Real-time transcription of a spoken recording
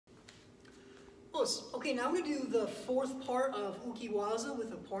Awesome. Okay, now I'm going to do the fourth part of Uke Waza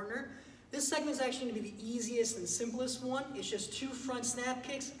with a partner. This segment is actually going to be the easiest and simplest one. It's just 2 front snap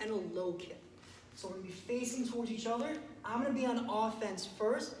kicks and a low kick. So we're going to be facing towards each other. I'm going to be on offense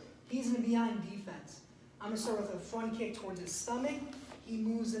first. He's going to be on defense. I'm going to start with a front kick towards his stomach. He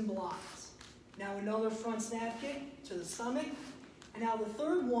moves and blocks. Now another front snap kick to the stomach. And now the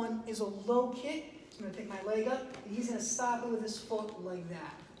third one is a low kick. So I'm going to pick my leg up, and he's going to stop it with his foot like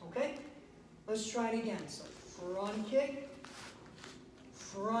that. Okay? Let's try it again. So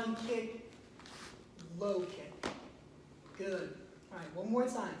front kick, low kick. Good. All right, one more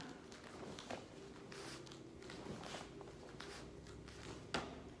time.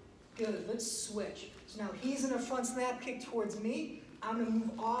 Good. Let's switch. So now he's in a front snap kick towards me. I'm going to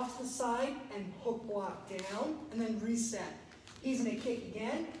move off the side and hook block down, and then reset. He's going to kick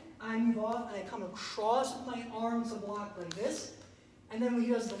again. I move off, and I come across with my arm to block like this. And then when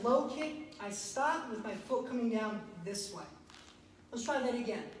he does the low kick, I stop with my foot coming down this way. Let's try that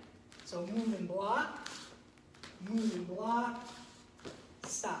again. So move and block,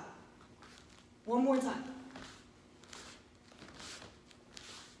 stop. One more time.